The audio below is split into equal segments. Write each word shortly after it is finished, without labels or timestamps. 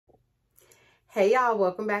Hey y'all,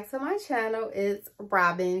 welcome back to my channel. It's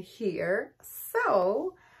Robin here.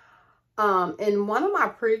 So in one of my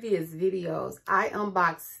previous videos I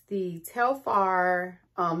unboxed the Telfar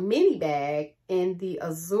mini bag in the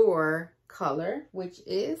azure color, which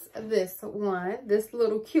is this one, this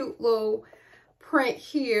little cute little print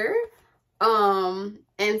here.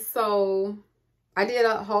 And so I did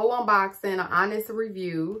a whole unboxing, an honest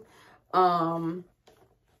review.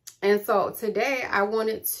 And so today I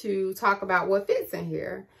wanted to talk about what fits in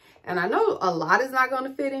here. And I know a lot is not going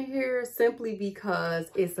to fit in here simply because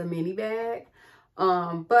it's a mini bag.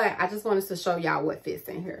 But I just wanted to show y'all what fits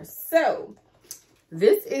in here. So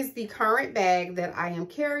this is the current bag that I am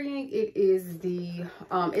carrying. It is the,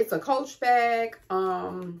 it's a Coach bag.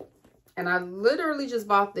 And I literally just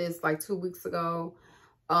bought this like 2 weeks ago.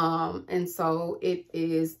 And so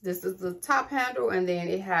this is the top handle, and then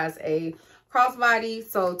it has a crossbody.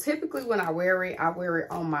 So typically when I wear it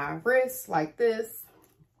on my wrist like this.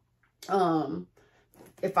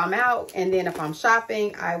 If I'm out, and then if I'm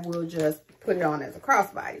shopping, I will just put it on as a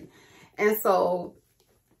crossbody. And so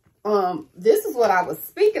this is what I was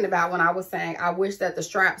speaking about when I was saying I wish that the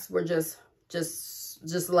straps were just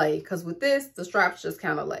lay, because with this the straps just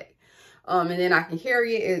kind of lay. And then I can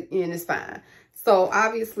carry it and it's fine. So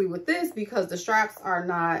obviously with this, because the straps are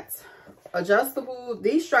not adjustable,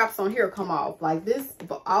 these straps on here come off like this,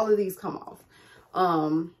 but all of these come off.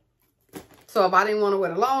 So if I didn't want to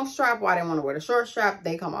wear the long strap, or I didn't want to wear the short strap,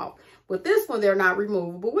 they come off. With this one, they're not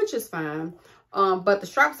removable, which is fine. But the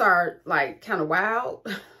straps are like kind of wild.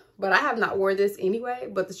 But I have not worn this anyway,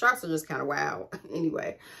 but the straps are just kind of wild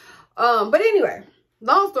anyway. But anyway,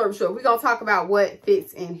 long story short, we're gonna talk about what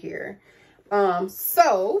fits in here.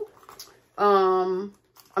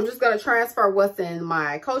 I'm just going to transfer what's in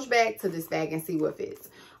my Coach bag to this bag and see what fits.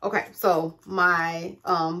 Okay, so my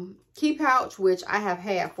key pouch, which I have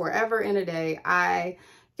had forever and a day. I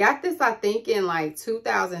got this, I think, in like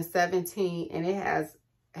 2017, and it has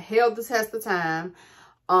held the test of time.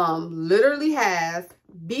 Literally has,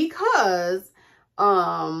 because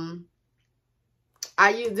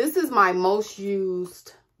this is my most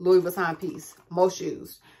used Louis Vuitton piece, most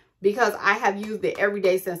used. Because I have used it every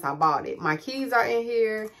day since I bought it. My keys are in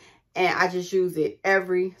here, and I just use it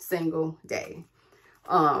every single day.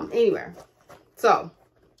 Anyway, so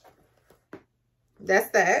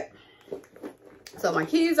that's that. So my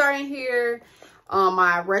keys are in here.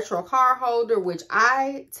 My retro card holder, which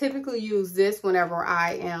I typically use this whenever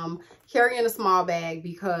I am carrying a small bag,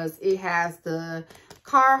 because it has the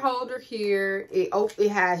card holder here. It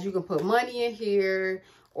has, you can put money in here,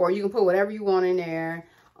 or you can put whatever you want in there.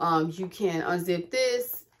 You can unzip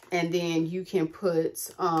this, and then you can put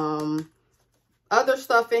other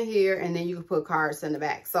stuff in here, and then you can put cards in the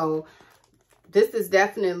back. So this is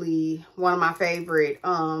definitely one of my favorite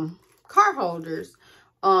card holders.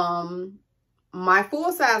 My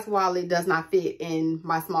full-size wallet does not fit in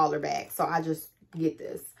my smaller bag, so I just get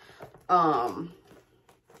this.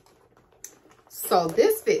 So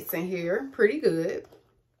this fits in here pretty good.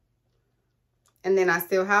 And then I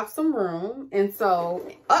still have some room. And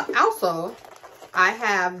so also I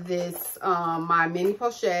have this, my mini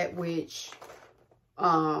pochette, which,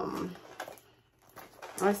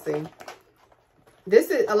 let's see. This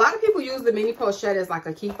is, a lot of people use the mini pochette as like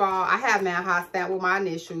a keep-all. I have my hot stamp with my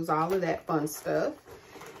initials, all of that fun stuff.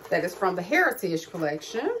 That is from the Heritage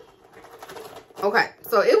collection. Okay,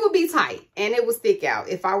 so it would be tight and it would stick out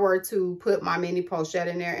if I were to put my mini pochette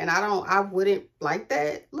in there, and I wouldn't like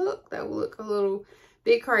that look. That would look a little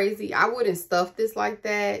bit crazy. I wouldn't stuff this like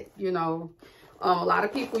that, you know. A lot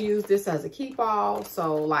of people use this as a keep-all,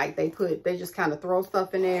 so like they just kind of throw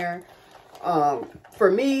stuff in there. For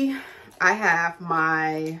me, I have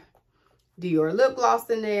my Dior lip gloss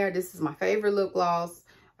in there. This is my favorite lip gloss.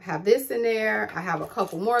 I have this in there. I have a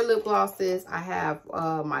couple more lip glosses. I have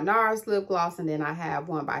my NARS lip gloss, and then I have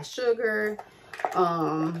one by Sugar.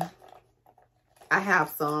 I have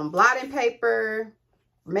some blotting paper,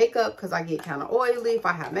 makeup, because I get kind of oily if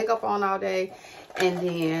I have makeup on all day. And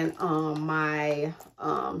then my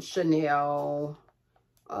Chanel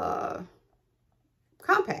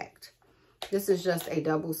compact. This is just a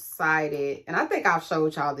double-sided, and I think I've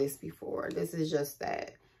showed y'all this before. This is just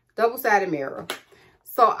that double-sided mirror.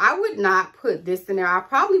 So I would not put this in there. I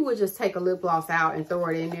probably would just take a lip gloss out and throw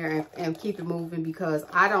it in there and keep it moving, because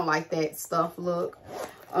I don't like that stuff look.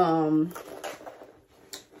 I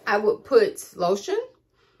would put lotion.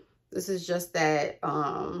 This is just that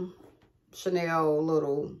Chanel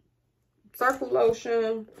little circle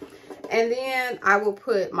lotion. And then I will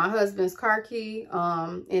put my husband's car key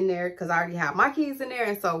in there, because I already have my keys in there.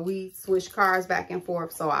 And so we switch cars back and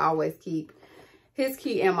forth. So I always keep his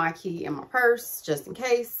key and my key in my purse, just in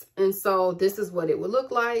case. And so this is what it would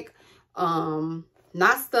look like.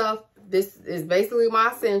 Not stuff. This is basically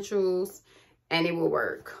my essentials, and it will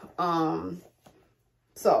work.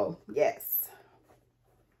 So yes.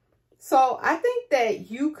 So I think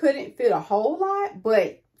that you couldn't fit a whole lot,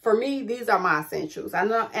 but for me, these are my essentials. I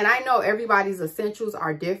know everybody's essentials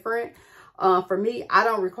are different. For me, I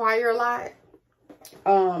don't require a lot,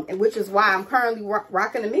 which is why I'm currently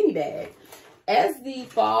rocking a mini bag. As the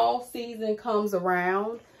fall season comes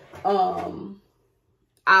around,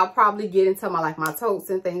 I'll probably get into my totes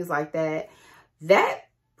and things like that. That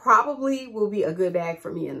probably will be a good bag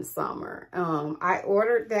for me in the summer. I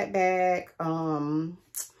ordered that bag,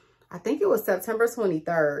 I think it was September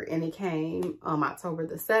 23rd, and it came October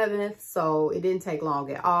the 7th, so it didn't take long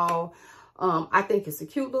at all. I think it's a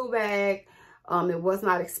cute little bag. It was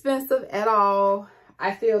not expensive at all.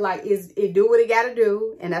 I feel like it do what it gotta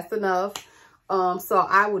do, and that's enough. So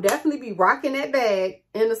I will definitely be rocking that bag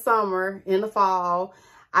in the summer, in the fall.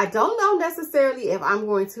 I don't know necessarily if I'm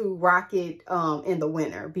going to rock it in the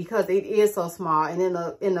winter, because it is so small.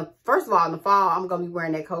 And first of all, in the fall, I'm going to be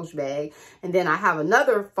wearing that Coach bag. And then I have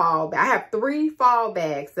another fall bag. I have 3 fall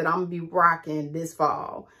bags that I'm going to be rocking this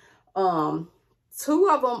fall. 2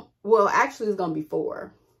 of them, well, actually it's going to be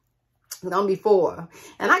 4. It's going to be 4.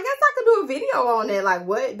 And I guess I could do a video on that. Like,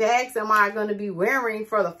 what bags am I going to be wearing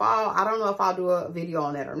for the fall? I don't know if I'll do a video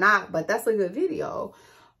on that or not, but that's a good video.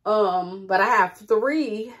 But I have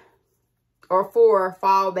 3 or 4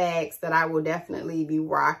 fall bags that I will definitely be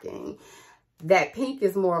rocking. That pink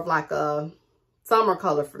is more of like a summer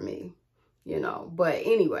color for me, you know. But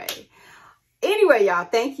anyway, y'all,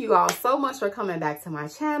 thank you all so much for coming back to my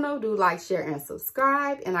channel. Do like, share, and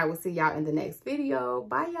subscribe. And I will see y'all in the next video.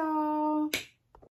 Bye, y'all.